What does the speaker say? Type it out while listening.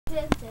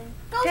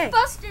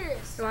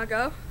Ghostbusters! You wanna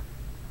go?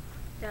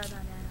 No.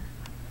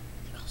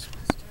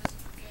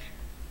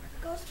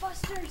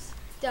 Ghostbusters!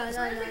 No.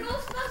 The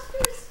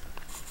Ghostbusters!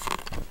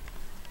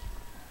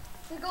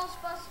 The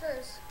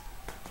Ghostbusters!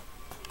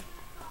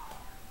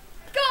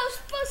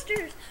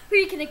 Ghostbusters! Who are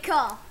you gonna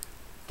call?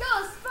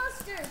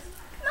 Ghostbusters!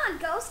 Come on,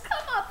 Ghost,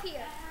 come up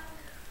here!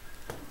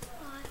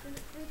 Oh, it's in the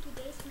freaky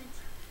basement.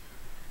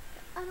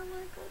 I don't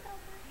wanna go down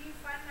there. Can you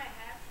find my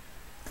hat?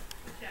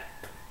 Yeah.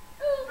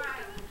 Oh,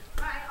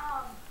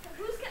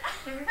 who's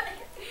gonna...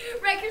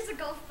 Riker's a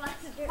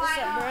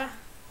Ghostbuster.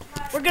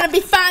 We're gonna be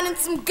finding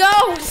some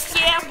ghosts.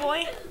 Yeah,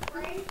 boy.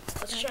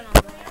 Let's turn on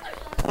the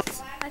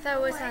light. I thought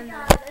it was on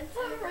that.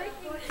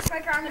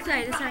 Riker, I'm This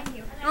way.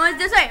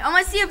 This way. I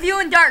want to see a view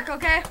in dark,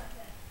 okay?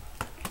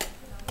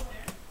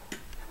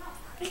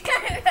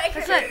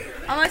 This way.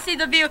 I want to see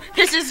the view.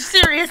 This is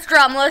serious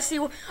drama. Let's see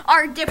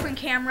our different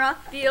camera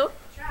view.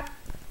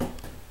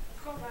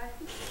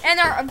 And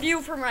our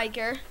view from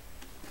Riker.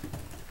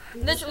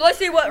 Let's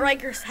see what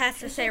Riker has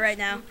to say right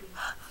now.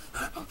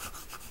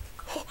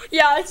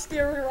 Yeah, it's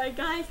scary, right,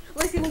 guys?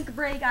 Let's see what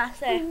Bray got to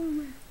say.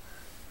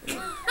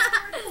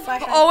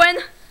 Owen?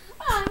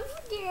 I'm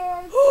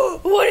scared.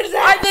 What is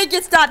that? I think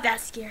it's not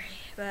that scary,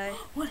 but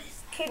What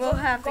is Okay, we'll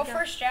have to go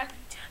first, Jack.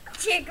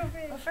 Jacob?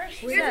 Go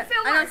first. What's that?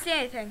 I don't see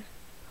anything.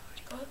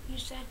 You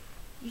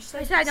said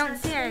I said I don't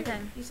see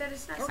anything. You said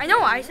it's not. I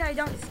know, I said I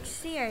don't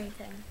see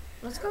anything.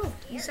 Let's go.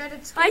 You said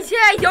it's. I said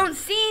I don't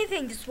see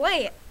anything, just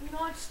wait. You know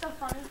what's the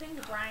funny thing?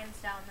 Brian's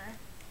down there.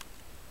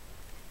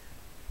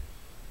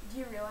 Do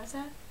you realize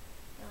that?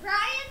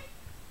 Brian?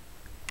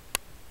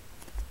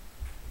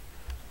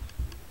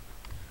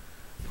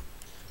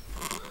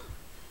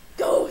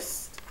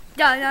 Ghost.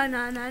 No.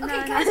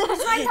 Okay, guys,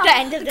 let's find out. The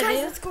end of the Guys,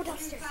 video. let's go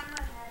downstairs.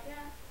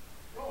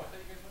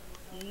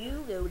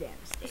 You go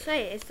downstairs. It's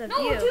right, it's the No,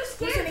 view. we're too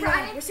scared,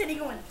 Brian. We're sitting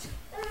going.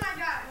 Oh my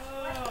gosh.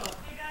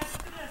 Hey guys,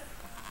 look at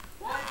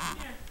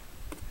this.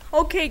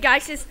 Okay,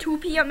 guys, it's 2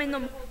 p.m. in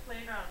the.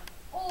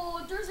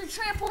 Oh, there's a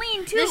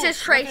trampoline too. This is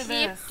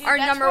Tracy, this. our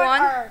number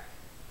one.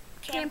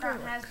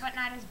 Campground has, but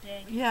not as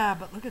big. Yeah,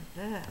 but look at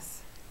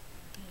this.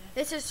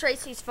 This is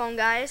Tracy's phone,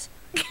 guys.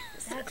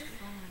 That's fun.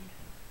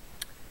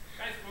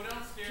 Guys, go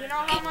downstairs. Do you know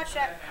how much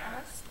that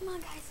costs? Come on,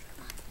 guys.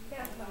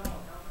 Come on.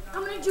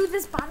 I'm gonna do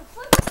this bottle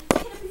flip.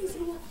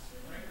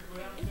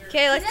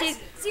 Okay, let's see.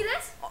 See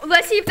this?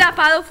 Let's see if that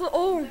bottle flip.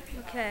 Oh,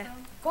 okay.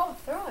 Go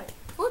throw it.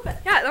 Flip it.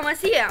 Yeah, I want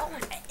to see it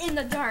in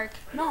the dark.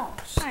 No.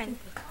 Fine.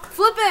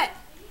 Flip it.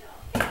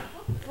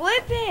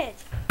 Flip it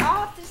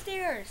off the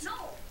stairs. No.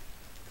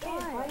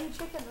 Why are you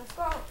chicken? Let's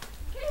go.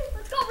 Okay,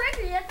 let's go,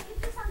 Riker. You have to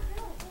get this on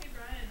film. Hey,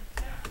 Brian,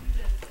 yeah, do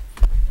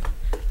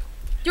this.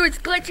 Dude, it's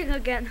glitching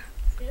again.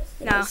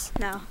 No.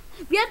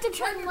 We have to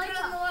turn the lights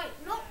on.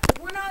 No,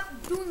 we're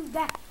not doing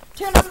that.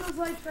 Turn on those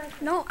lights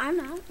right. No, I'm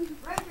not.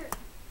 Riker.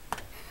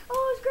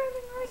 Oh, it's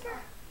grabbing Riker.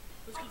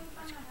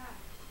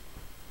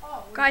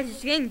 Guys,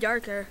 it's getting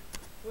darker.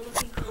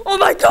 Oh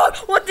my god,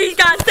 what these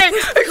guys say?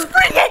 It's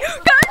freaking!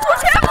 Guys,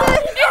 what's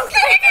happening? It's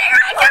freaking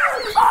right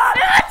now!